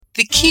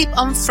Keep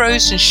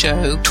Unfrozen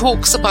show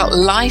talks about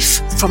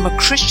life from a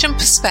Christian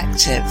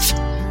perspective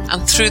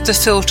and through the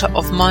filter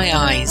of my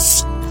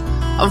eyes.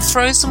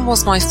 Unfrozen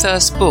was my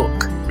first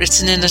book,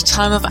 written in a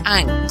time of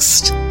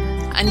angst,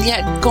 and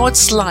yet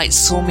God's light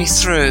saw me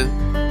through,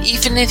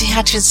 even if He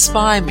had to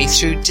inspire me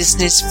through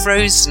Disney's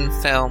Frozen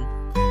film.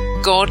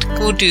 God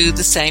will do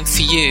the same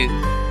for you,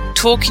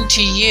 talking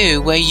to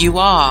you where you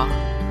are.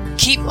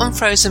 Keep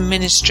Unfrozen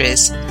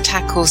Ministries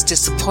tackles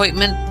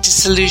disappointment,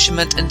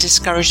 disillusionment and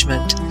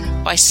discouragement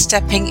by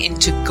stepping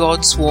into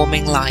God's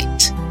warming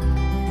light.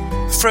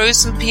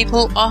 Frozen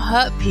people are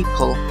hurt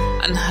people,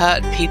 and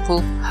hurt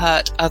people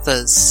hurt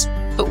others.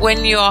 But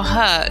when you are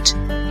hurt,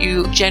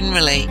 you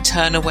generally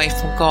turn away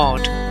from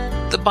God.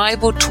 The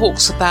Bible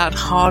talks about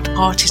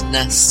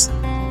hard-heartedness.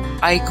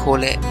 I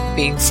call it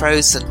being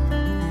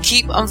frozen.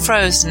 Keep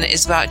Unfrozen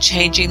is about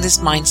changing this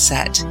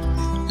mindset,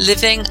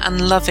 living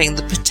and loving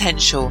the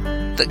potential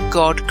that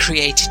God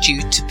created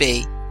you to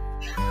be.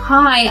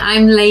 Hi,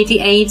 I'm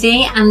Lady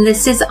Adi, and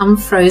this is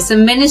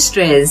Unfrozen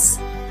Ministries.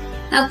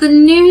 Now, the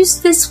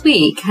news this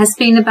week has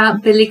been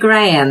about Billy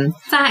Graham, the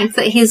fact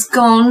that he's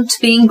gone to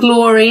be in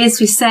glory, as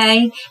we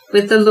say,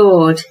 with the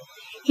Lord.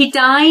 He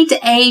died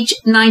age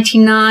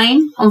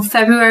 99 on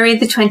February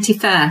the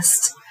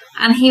 21st,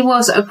 and he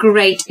was a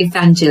great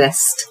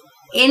evangelist.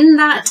 In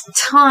that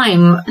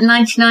time,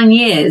 99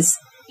 years,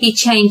 he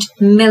changed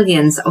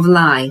millions of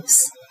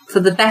lives for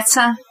the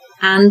better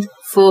and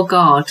for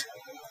God.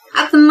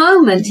 At the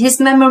moment,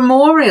 his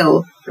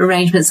memorial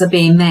arrangements are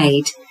being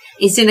made.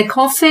 He's in a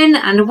coffin,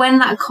 and when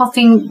that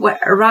coffin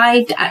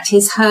arrived at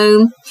his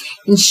home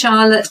in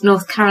Charlotte,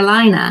 North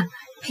Carolina,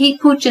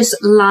 people just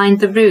lined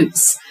the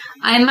routes.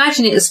 I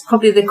imagine it was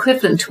probably the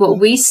equivalent to what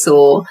we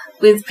saw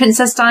with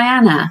Princess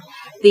Diana.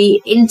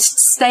 The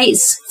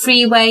interstates,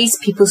 freeways,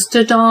 people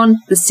stood on,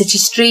 the city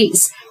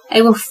streets,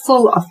 they were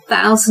full of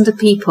thousands of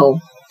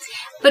people.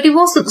 But it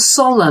wasn't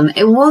solemn,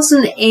 it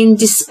wasn't in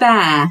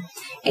despair.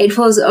 It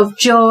was of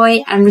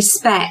joy and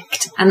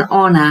respect and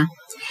honour.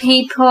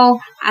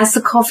 People, as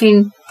the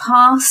coffin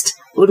passed,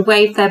 would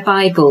wave their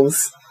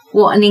Bibles.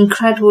 What an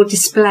incredible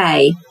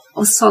display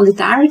of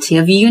solidarity,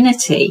 of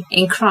unity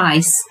in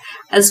Christ,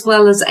 as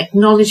well as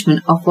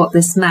acknowledgement of what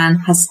this man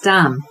has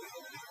done.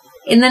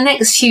 In the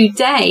next few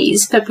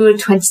days, February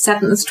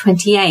 27th,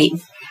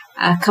 28th,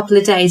 a couple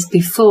of days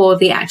before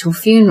the actual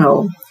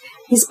funeral,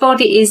 his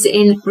body is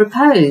in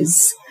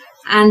repose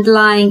and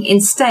lying in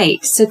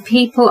state, so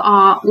people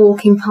are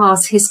walking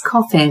past his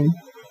coffin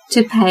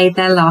to pay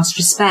their last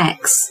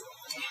respects.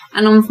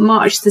 And on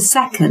March the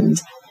 2nd,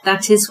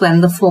 that is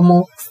when the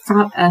formal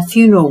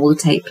funeral will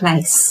take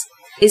place.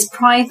 It's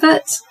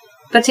private,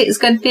 but it's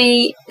going to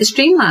be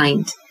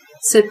streamlined,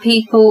 so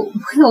people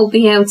will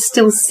be able to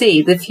still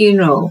see the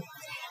funeral.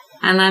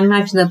 And I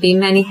imagine there'll be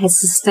many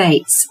heads of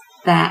states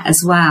there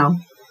as well.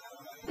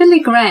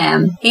 Billy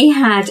Graham, he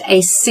had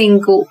a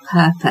single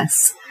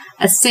purpose,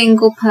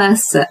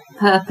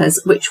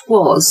 which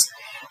was,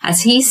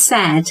 as he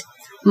said,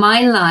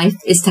 my life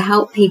is to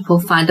help people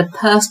find a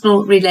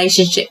personal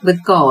relationship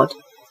with God,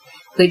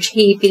 which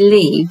he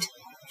believed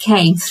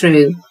came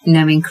through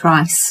knowing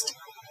Christ.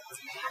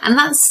 And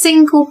that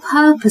single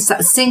purpose,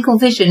 that single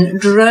vision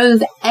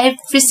drove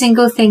every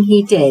single thing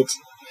he did,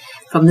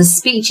 from the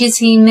speeches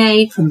he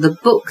made, from the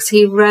books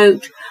he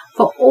wrote,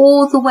 for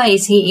all the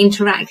ways he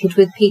interacted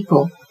with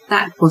people.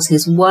 That was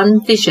his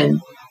one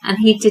vision, and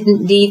he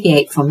didn't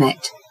deviate from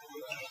it.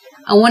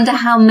 I wonder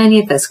how many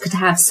of us could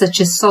have such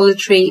a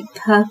solitary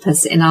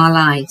purpose in our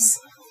lives.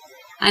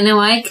 I know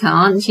I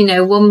can't.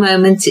 One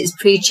moment it's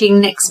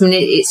preaching, next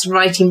minute it's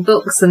writing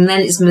books, and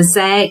then it's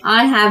mosaic.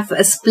 I have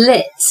a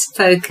split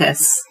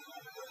focus,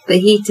 but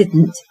he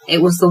didn't.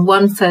 It was the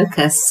one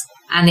focus,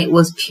 and it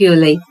was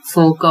purely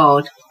for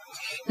God.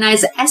 Now,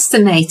 it's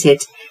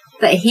estimated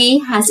that he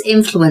has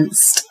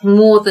influenced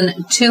more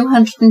than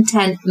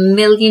 210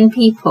 million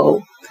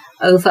people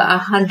over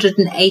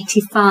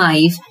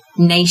 185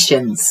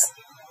 nations.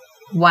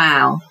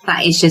 Wow,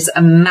 that is just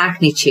a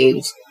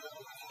magnitude.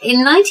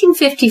 In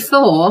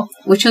 1954,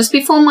 which was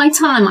before my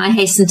time, I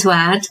hasten to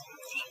add,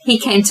 he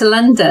came to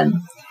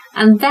London,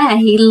 and there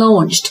he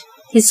launched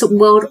his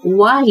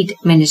worldwide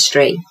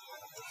ministry.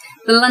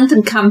 The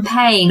London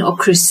campaign, or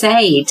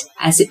crusade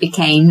as it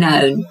became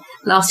known,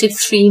 lasted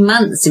 3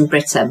 months in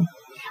Britain,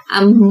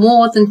 and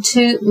more than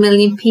 2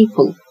 million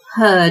people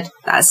heard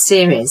that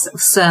series of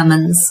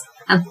sermons,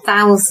 and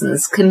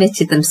thousands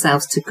committed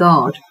themselves to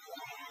God.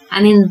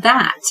 And in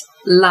that,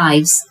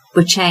 lives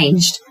were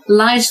changed,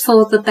 lives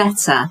for the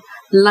better,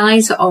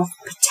 lives of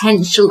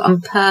potential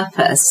and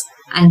purpose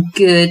and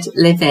good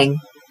living.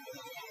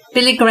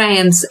 Billy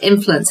Graham's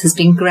influence has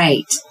been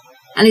great,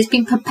 and it's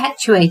been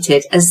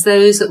perpetuated as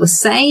those that were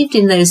saved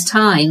in those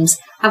times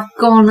have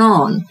gone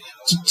on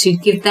to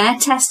give their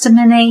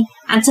testimony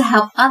and to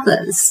help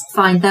others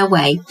find their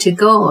way to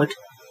God.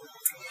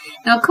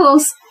 Now, of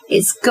course,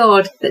 it's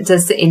God that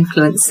does the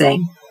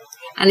influencing,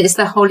 and it's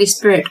the Holy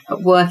Spirit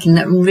working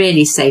that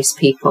really saves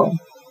people.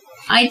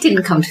 I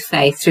didn't come to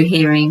faith through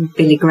hearing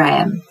Billy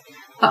Graham,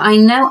 but I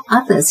know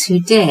others who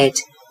did.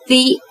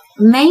 The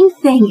main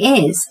thing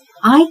is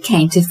I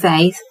came to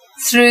faith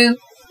through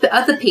the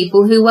other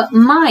people who were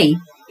my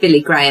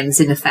Billy Grahams,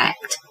 in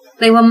effect.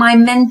 They were my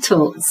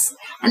mentors.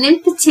 And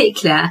in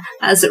particular,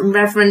 as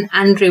Reverend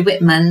Andrew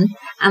Whitman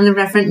and the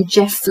Reverend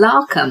Jeffrey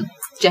Larkham.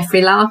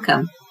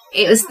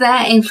 It was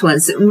their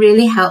influence that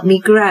really helped me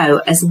grow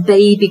as a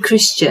baby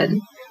Christian,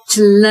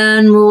 to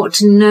learn more,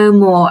 to know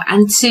more,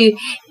 and to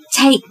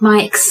take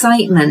my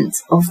excitement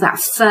of that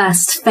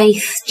first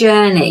faith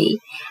journey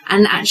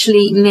and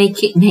actually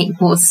make it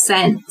make more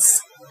sense.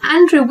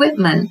 Andrew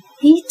Whitman,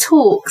 he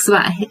talks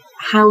about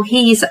how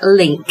his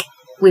link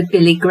with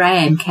Billy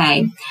Graham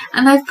came,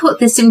 and I've put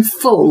this in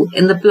full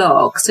in the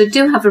blog, so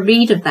do have a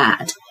read of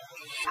that.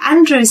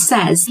 Andrew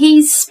says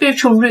his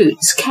spiritual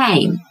roots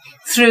came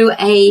through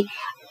a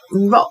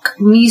rock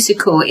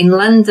musical in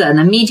London,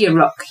 a media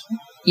rock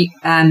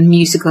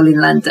musical in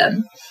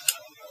London.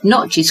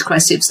 Not Jesus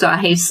Christ Superstar, I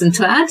hasten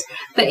to add,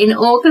 but in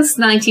August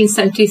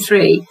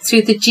 1973,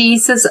 through the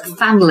Jesus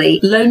Family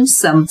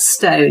Lonesome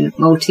Stone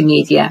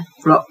multimedia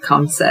rock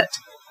concert.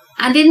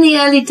 And in the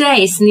early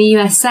days in the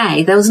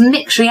USA, there was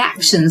mixed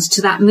reactions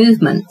to that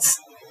movement.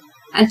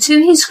 And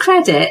to his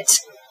credit,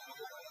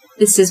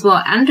 this is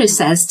what Andrew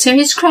says, to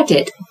his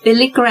credit,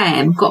 Billy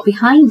Graham got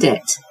behind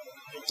it.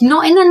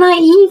 Not in a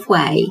naive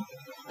way,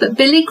 but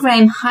Billy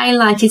Graham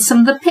highlighted some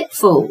of the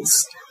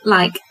pitfalls,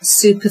 like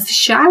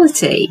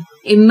superficiality,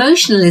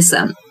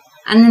 emotionalism,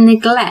 and the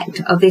neglect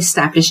of the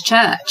established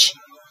church.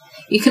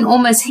 You can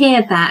almost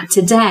hear that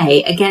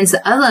today against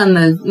other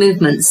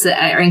movements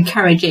that are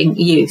encouraging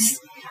youth.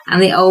 And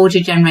the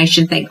older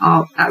generation think,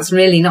 oh, that's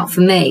really not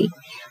for me.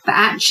 But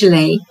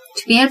actually,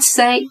 to be able to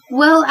say,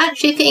 well,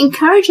 actually, if it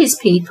encourages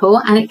people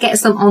and it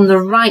gets them on the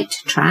right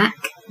track,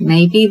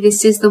 maybe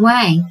this is the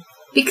way.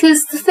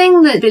 Because the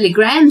thing that Billy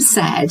Graham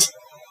said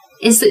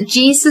is that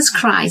Jesus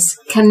Christ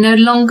can no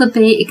longer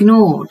be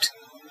ignored.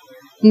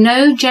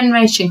 No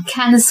generation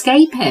can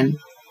escape him.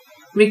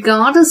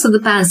 Regardless of the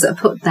bands that are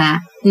put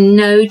there,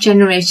 no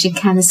generation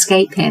can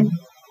escape him.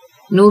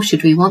 Nor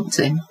should we want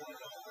to.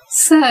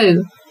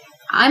 So,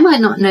 I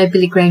might not know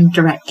Billy Graham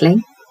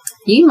directly.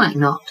 You might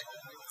not.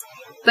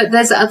 But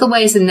there's other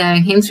ways of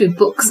knowing him through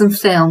books and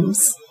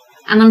films.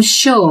 And I'm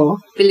sure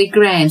Billy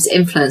Graham's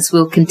influence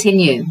will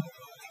continue.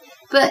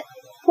 But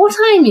what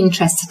I'm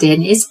interested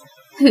in is,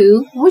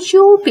 who was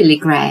your Billy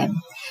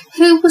Graham?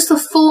 Who was the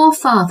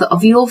forefather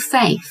of your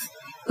faith?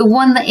 The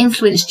one that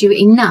influenced you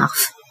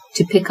enough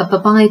to pick up a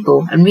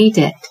Bible and read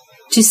it?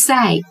 To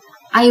say,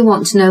 I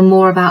want to know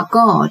more about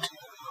God?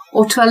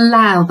 Or to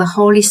allow the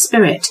Holy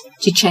Spirit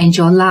to change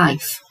your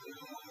life?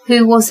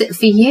 Who was it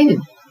for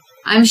you?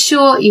 I'm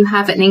sure you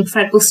have an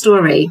incredible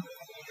story.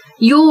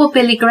 Your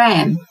Billy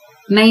Graham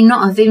may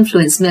not have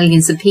influenced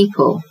millions of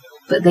people,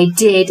 but they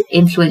did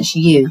influence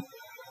you.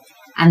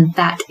 And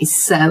that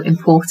is so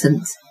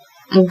important.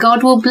 And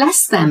God will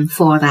bless them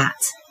for that.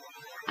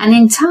 And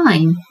in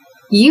time,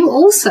 you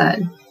also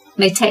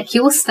may take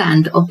your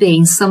stand of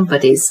being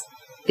somebody's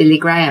Billy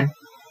Graham.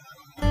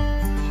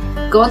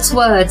 God's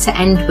word to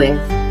end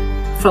with,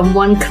 from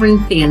 1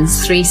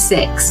 Corinthians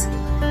 3:6.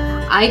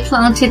 I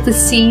planted the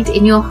seed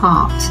in your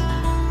heart,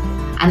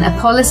 and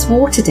Apollos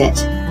watered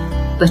it,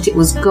 but it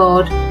was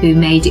God who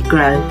made it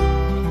grow.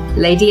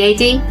 Lady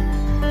AD,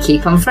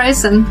 keep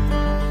unfrozen.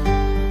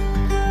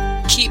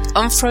 Keep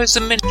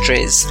Unfrozen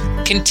Ministries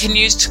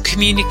continues to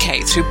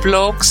communicate through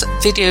blogs,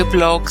 video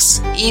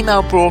blogs,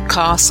 email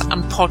broadcasts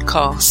and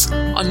podcasts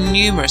on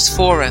numerous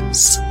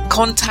forums.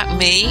 Contact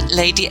me,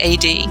 Lady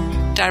AD,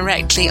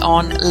 directly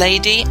on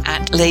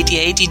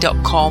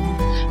lady@ladyad.com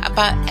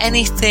about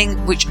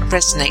anything which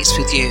resonates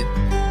with you.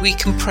 We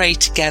can pray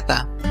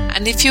together.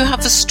 And if you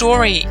have a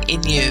story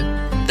in you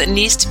that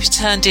needs to be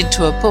turned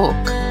into a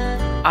book,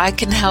 I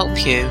can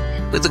help you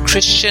with the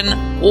Christian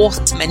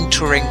Author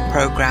Mentoring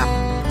Program.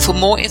 For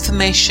more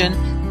information,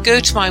 go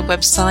to my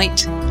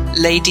website,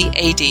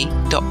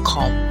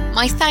 ladyad.com.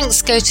 My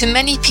thanks go to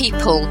many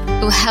people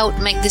who helped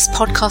make this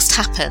podcast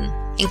happen,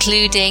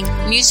 including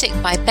music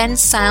by Ben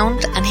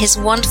Sound and his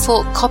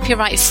wonderful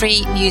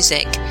copyright-free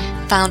music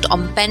found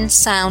on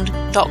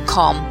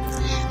bensound.com,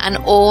 and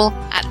all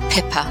at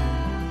Pippa.